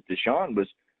get to with Deshaun was,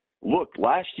 look,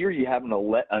 last year you have an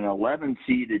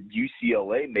 11-seeded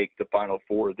UCLA make the Final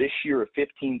Four. This year a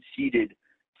 15-seeded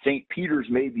St. Peter's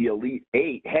made the Elite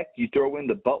Eight. Heck, you throw in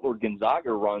the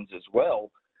Butler-Gonzaga runs as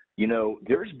well.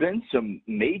 There's been some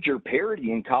major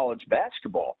parity in college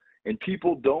basketball, and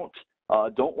people don't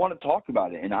want to talk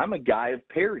about it. And I'm a guy of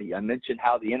parity. I mentioned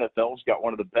how the NFL's got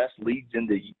one of the best leagues in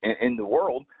the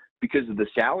world because of the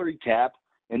salary cap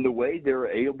and the way they're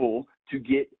able to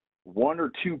get one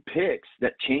or two picks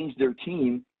that change their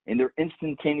team, and they're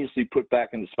instantaneously put back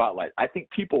in the spotlight. I think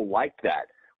people like that.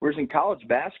 Whereas in college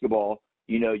basketball,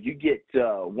 you get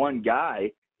one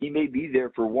guy, he may be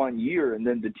there for 1 year, and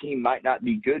then the team might not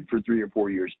be good for 3 or 4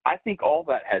 years. I think all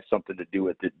that has something to do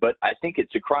with it, but I think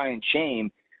it's a crying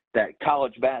shame that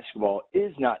college basketball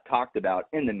is not talked about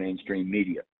in the mainstream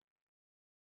media.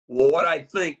 Well, what I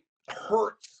think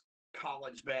hurts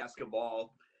college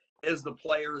basketball is the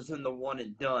players in the one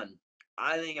and done.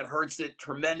 I think it hurts it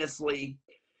tremendously.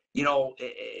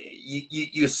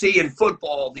 You see in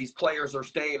football, these players are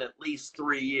staying at least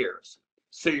 3 years.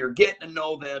 So you're getting to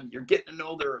know them. You're getting to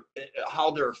know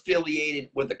how they're affiliated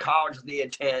with the college they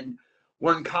attend.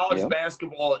 Where in college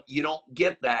basketball, you don't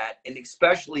get that, and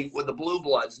especially with the Blue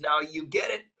Bloods. Now, you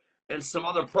get it in some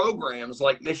other programs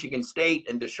like Michigan State,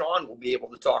 and DeShaun will be able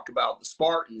to talk about the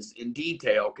Spartans in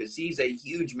detail because he's a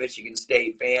huge Michigan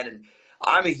State fan, and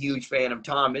I'm a huge fan of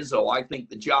Tom Izzo. I think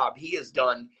the job he has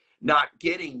done not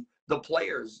getting the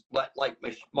players like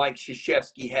Mike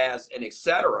Krzyzewski has and et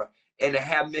cetera, and to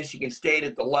have Michigan State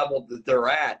at the level that they're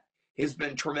at has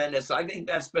been tremendous. I think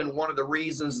that's been one of the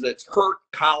reasons that's hurt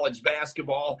college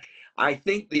basketball. I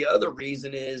think the other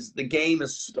reason is the game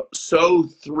is so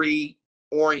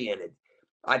three-oriented.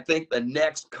 I think the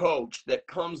next coach that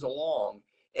comes along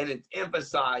and it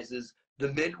emphasizes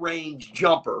the mid-range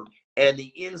jumper and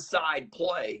the inside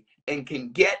play and can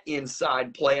get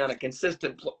inside play on a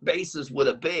consistent basis with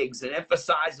the bigs and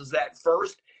emphasizes that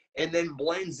first and then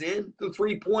blends in the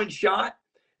three-point shot,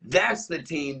 that's the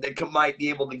team that might be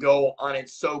able to go on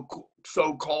its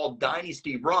so-called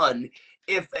dynasty run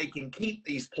if they can keep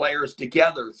these players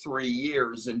together 3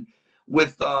 years. And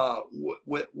with the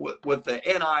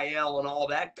NIL and all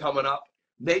that coming up,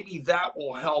 maybe that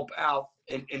will help out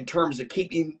in terms of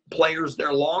keeping players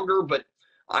there longer, but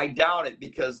I doubt it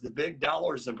because the big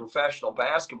dollars in professional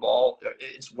basketball,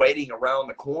 it's waiting around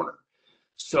the corner.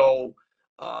 So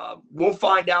we'll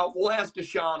find out. We'll ask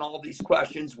DeShaun all these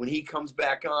questions when he comes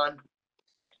back on.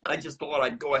 I just thought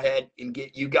I'd go ahead and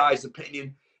get you guys'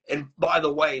 opinion. And by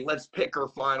the way, let's pick our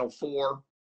Final Four.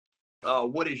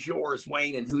 What is yours,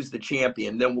 Wayne, and who's the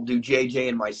champion? Then we'll do JJ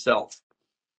and myself.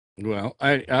 Well,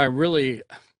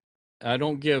 I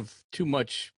don't give too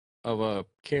much of a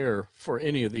care for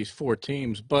any of these four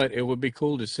teams, but it would be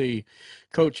cool to see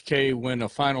Coach K win a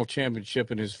final championship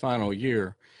in his final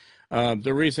year.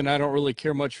 The reason I don't really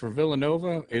care much for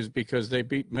Villanova is because they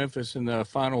beat Memphis in the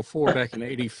Final Four back in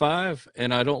 '85,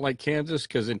 and I don't like Kansas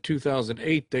because in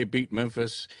 2008 they beat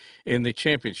Memphis in the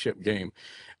championship game.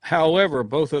 However,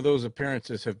 both of those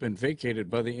appearances have been vacated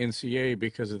by the NCAA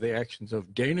because of the actions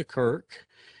of Dana Kirk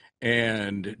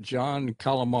and John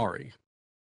Calipari.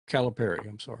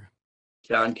 I'm sorry.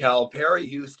 John Calipari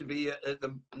used to be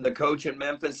the coach in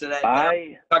Memphis and at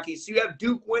Kentucky. So you have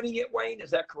Duke winning it, Wayne. Is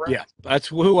that correct? Yeah, that's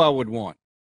who I would want.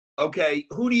 Okay,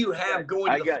 who do you have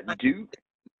going? I got Duke.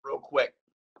 Real quick.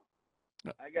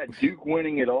 I got Duke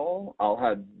winning it all. I'll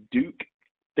have Duke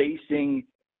facing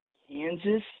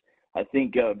Kansas. I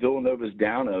think Villanova's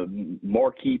down a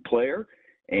marquee player,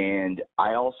 and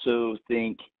I also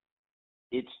think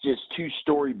it's just too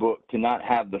storybook to not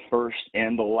have the first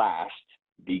and the last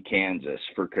be Kansas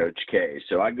for Coach K.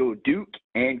 So I go Duke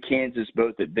and Kansas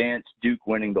both advance, Duke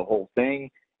winning the whole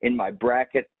thing. In my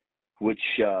bracket, which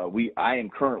I am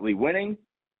currently winning,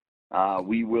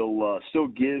 we will still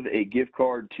give a gift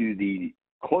card to the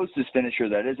closest finisher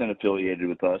that isn't affiliated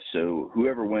with us. So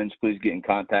whoever wins, please get in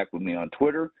contact with me on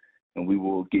Twitter, and we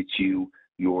will get you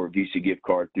your Visa gift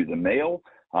card through the mail.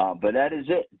 But that is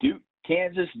it.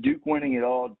 Kansas, Duke winning it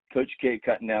all, Coach K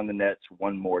cutting down the nets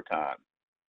one more time.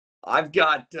 I've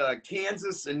got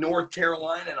Kansas and North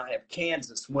Carolina, and I have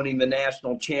Kansas winning the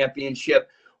national championship.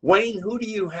 Wayne, who do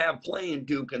you have playing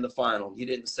Duke in the final? You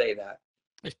didn't say that.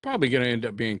 It's probably going to end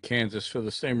up being Kansas for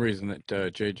the same reason that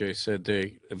JJ said.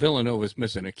 Villanova's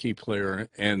missing a key player,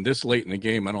 and this late in the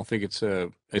game, I don't think it's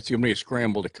going to be a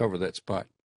scramble to cover that spot.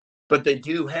 But they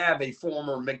do have a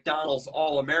former McDonald's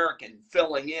All-American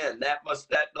filling in. That's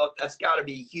got to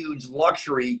be huge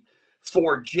luxury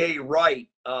for Jay Wright.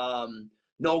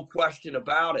 No question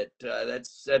about it.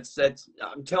 That's.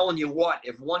 I'm telling you what.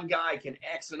 If one guy can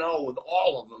X and O with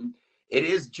all of them, it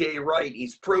is Jay Wright.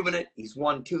 He's proven it. He's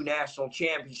won 2 national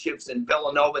championships in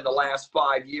Villanova in the last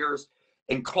 5 years,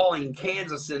 and calling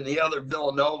Kansas in the other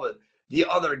Villanova the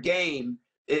other game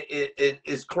it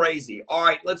is crazy. All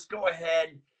right, let's go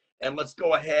ahead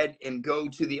and go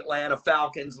to the Atlanta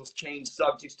Falcons. Let's change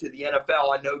subjects to the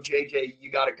NFL. I know, JJ,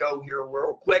 you got to go here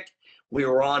real quick. We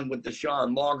were on with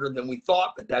DeShaun longer than we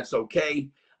thought, but that's okay.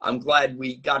 I'm glad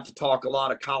we got to talk a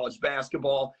lot of college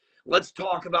basketball. Let's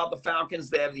talk about the Falcons.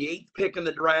 They have the 8th pick in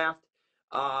the draft.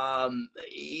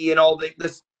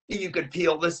 You could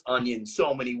peel this onion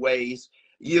so many ways.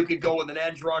 You could go with an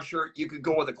edge rusher. You could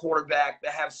go with a quarterback. They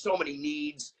have so many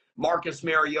needs. Marcus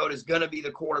Mariota is going to be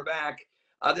the quarterback.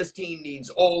 This team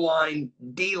needs O-line,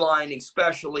 D-line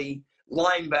especially,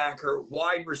 linebacker,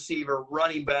 wide receiver,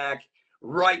 running back.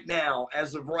 Right now,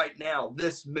 as of right now,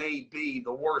 this may be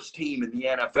the worst team in the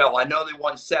NFL. I know they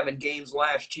won 7 games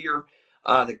last year.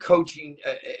 The coaching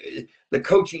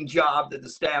job that the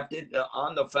staff did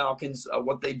on the Falcons,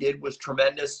 what they did was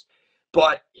tremendous.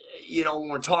 But, when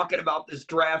we're talking about this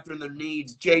draft and their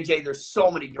needs, JJ, there's so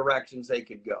many directions they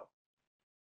could go.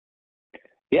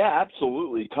 Yeah,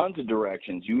 absolutely. Tons of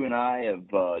directions. You and I have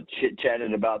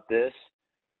chit-chatted about this.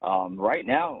 Right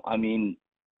now, I mean,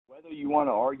 whether you want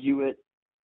to argue it,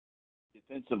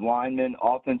 defensive lineman,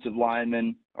 offensive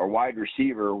lineman, or wide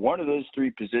receiver, one of those 3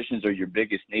 positions are your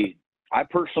biggest need. I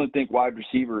personally think wide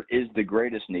receiver is the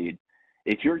greatest need.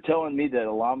 If you're telling me that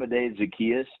Olamide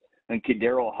Zaccheaus and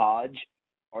Kaderil Hodge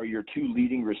are your 2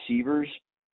 leading receivers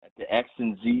at the X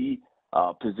and Z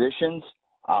positions,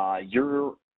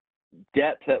 your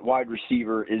depth at wide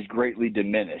receiver is greatly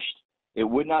diminished. It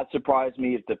would not surprise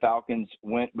me if the Falcons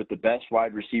went with the best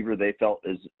wide receiver they felt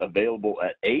is available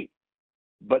at 8.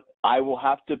 But I will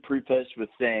have to preface with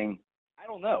saying, I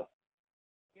don't know.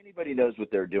 Anybody knows what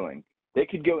they're doing. They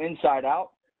could go inside out.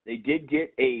 They did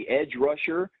get a edge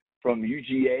rusher from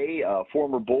UGA,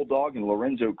 former Bulldog, and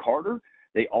Lorenzo Carter.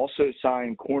 They also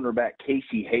signed cornerback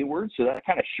Casey Hayward, so that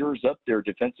kind of shores up their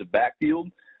defensive backfield.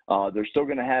 They're still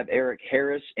going to have Eric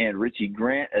Harris and Richie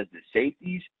Grant as the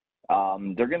safeties.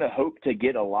 They're going to hope to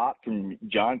get a lot from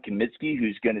John Kaminsky,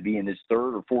 who's going to be in his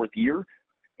 3rd or 4th year.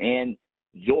 And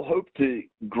you'll hope to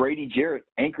Grady Jarrett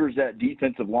anchors that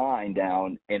defensive line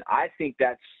down, and I think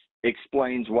that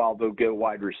explains why they'll go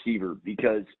wide receiver,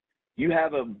 because you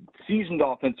have a seasoned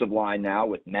offensive line now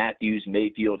with Matthews,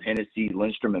 Mayfield, Hennessy,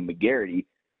 Lindstrom, and McGarity,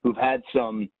 who've had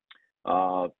some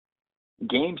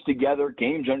games together,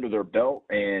 games under their belt,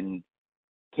 and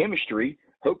chemistry.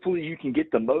 Hopefully you can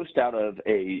get the most out of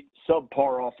a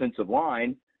subpar offensive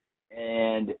line,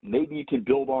 and maybe you can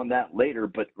build on that later.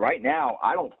 But right now,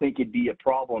 I don't think it'd be a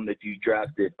problem if you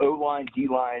drafted O-line,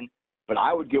 D-line, but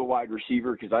I would go wide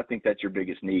receiver because I think that's your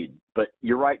biggest need. But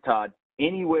you're right, Todd.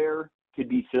 Anywhere could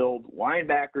be filled.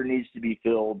 Linebacker needs to be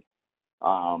filled.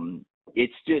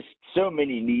 It's just so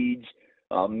many needs.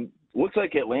 Looks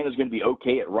like Atlanta's going to be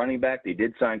okay at running back. They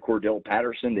did sign Cordell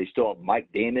Patterson. They still have Mike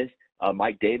Davis,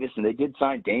 and they did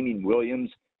sign Damian Williams,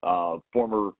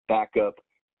 former backup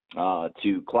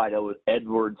to Clyde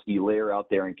Edwards-Helaire out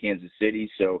there in Kansas City.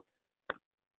 So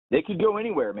they could go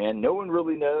anywhere, man. No one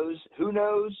really knows. Who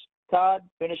knows? Todd,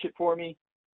 finish it for me.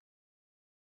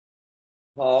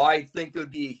 Oh, I think it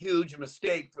would be a huge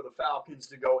mistake for the Falcons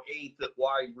to go 8th at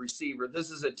wide receiver. This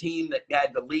is a team that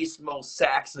had the most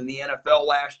sacks in the NFL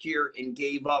last year and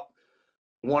gave up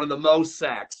one of the most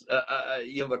sacks.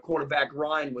 The quarterback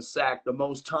Ryan was sacked the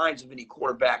most times of any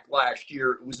quarterback last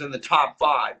year. It was in the top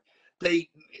 5. They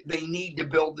need to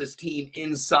build this team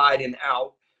inside and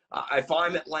out. If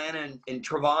I'm Atlanta and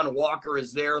Travon Walker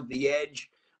is there at the edge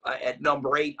at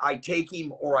number 8, I take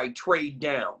him or I trade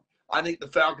down. I think the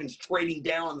Falcons trading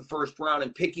down in the first round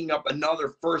and picking up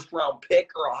another first-round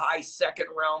pick or a high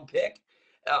second-round pick,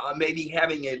 maybe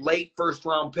having a late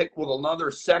first-round pick with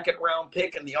another second-round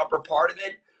pick in the upper part of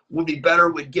it would be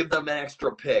better, would give them an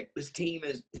extra pick. This team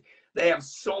they have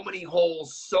so many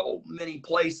holes, so many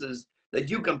places that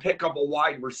you can pick up a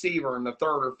wide receiver in the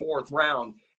 3rd or 4th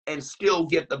round and still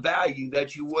get the value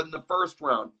that you would in the first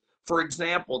round. For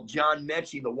example, John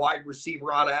Mechie, the wide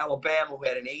receiver out of Alabama who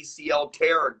had an ACL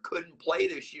tear and couldn't play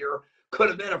this year, could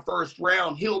have been a first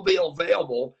round. He'll be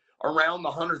available around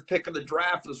the 100th pick of the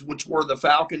draft, which where the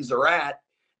Falcons are at,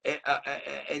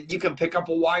 and you can pick up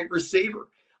a wide receiver.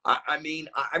 I mean,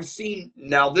 I've seen,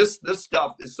 now this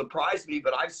stuff has surprised me,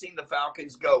 but I've seen the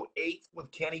Falcons go 8th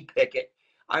with Kenny Pickett.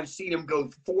 I've seen him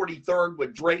go 43rd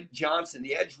with Drake Johnson,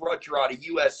 the edge rusher out of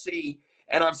USC.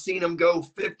 And I've seen him go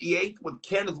 58th with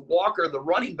Kenneth Walker, the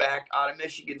running back out of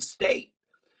Michigan State.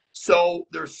 So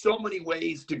there's so many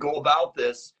ways to go about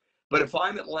this. But if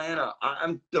I'm Atlanta,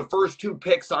 the first 2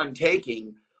 picks I'm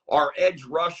taking are edge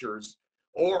rushers,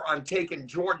 or I'm taking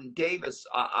Jordan Davis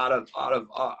out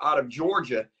of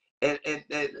Georgia, and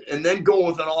then go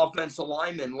with an offensive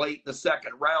lineman late in the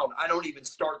 2nd round. I don't even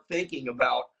start thinking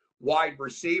about wide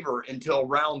receiver until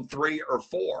round 3 or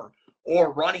 4,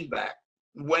 or running back.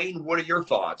 Wayne, what are your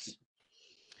thoughts?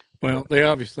 Well, they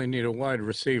obviously need a wide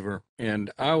receiver, and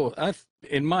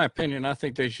in my opinion, I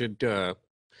think they should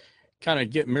kind of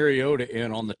get Mariota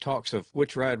in on the talks of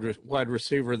which wide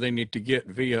receiver they need to get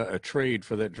via a trade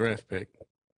for that draft pick.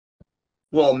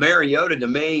 Well, Mariota, to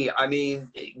me, I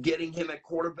mean, getting him at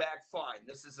quarterback, fine.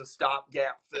 This is a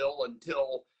stopgap fill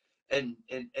until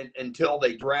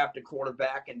they draft a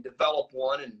quarterback and develop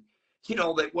one. And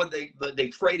they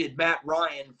traded Matt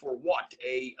Ryan for what,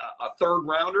 a 3rd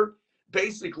rounder?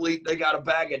 Basically, they got a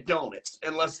bag of donuts,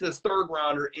 unless this 3rd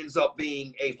rounder ends up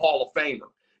being a Hall of Famer.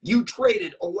 You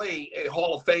traded away a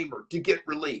Hall of Famer to get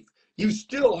relief. You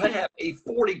still have a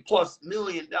 $40+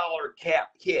 million cap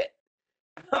hit.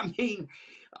 I mean,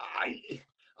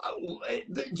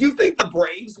 do you think the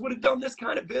Braves would have done this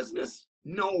kind of business?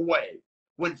 No way.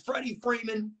 When Freddie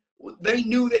Freeman, they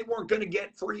knew they weren't going to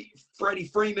get Freddie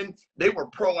Freeman. They were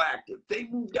proactive. They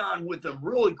moved on with him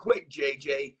really quick,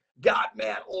 JJ, got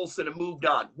Matt Olson and moved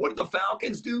on. What did the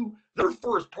Falcons do? Their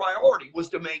first priority was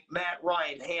to make Matt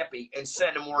Ryan happy and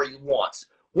send him where he wants.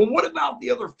 Well, what about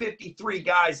the other 53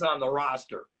 guys on the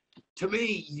roster? To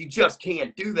me, you just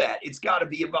can't do that. It's got to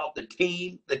be about the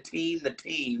team,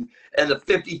 and the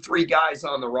 53 guys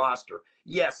on the roster.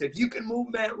 Yes, if you can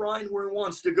move Matt Ryan where he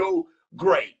wants to go,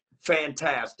 great.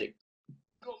 Fantastic.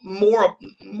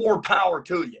 More power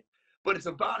to you. But it's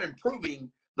about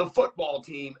improving the football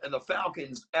team, and the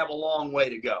Falcons have a long way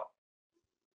to go.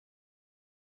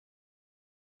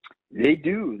 They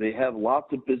do. They have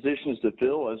lots of positions to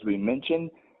fill, as we mentioned.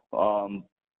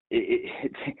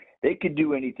 They could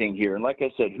do anything here. And like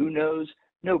I said, who knows?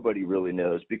 Nobody really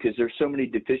knows, because there's so many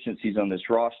deficiencies on this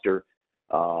roster.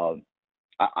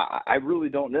 I really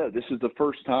don't know. This is the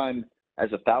first time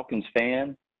as a Falcons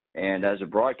fan and as a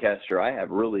broadcaster, I have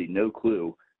really no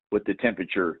clue what the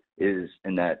temperature is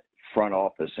in that front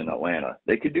office in Atlanta.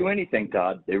 They could do anything,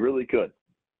 Todd. They really could.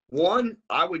 One,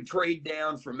 I would trade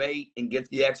down from 8 and get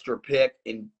the extra pick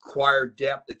and acquire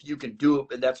depth if you can do it,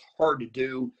 but that's hard to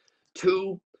do.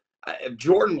 2, if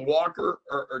Jordan Walker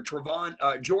or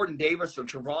Jordan Davis or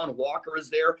Trevon Walker is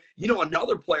there,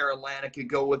 another player Atlanta could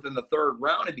go with in the 3rd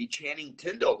round would be Channing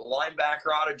Tindall, the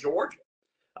linebacker out of Georgia.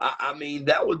 I mean,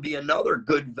 that would be another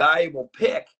good, valuable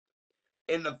pick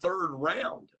in the 3rd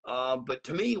round. But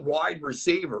to me, wide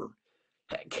receiver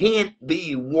can't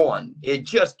be one. It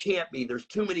just can't be. There's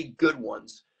too many good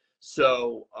ones.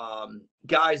 So,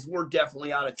 guys, we're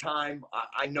definitely out of time.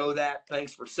 I know that.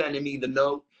 Thanks for sending me the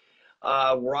note.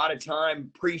 We're out of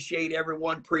time. Appreciate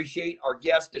everyone. Appreciate our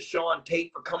guest, DeShaun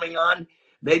Tate, for coming on.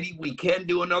 Maybe we can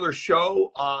do another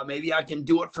show. Maybe I can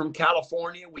do it from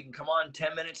California. We can come on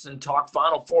 10 minutes and talk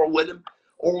Final Four with him,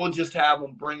 or we'll just have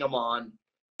him, bring him on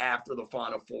after the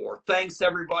Final Four. Thanks,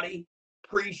 everybody.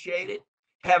 Appreciate it.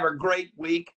 Have a great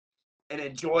week and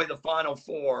enjoy the Final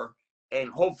Four. And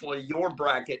hopefully your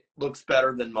bracket looks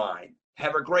better than mine.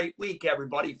 Have a great week,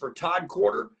 everybody. For Todd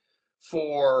Quarter,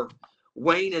 for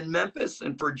Wayne in Memphis,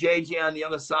 and for JJ on the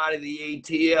other side of the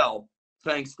ATL,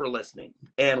 thanks for listening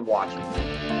and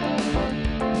watching.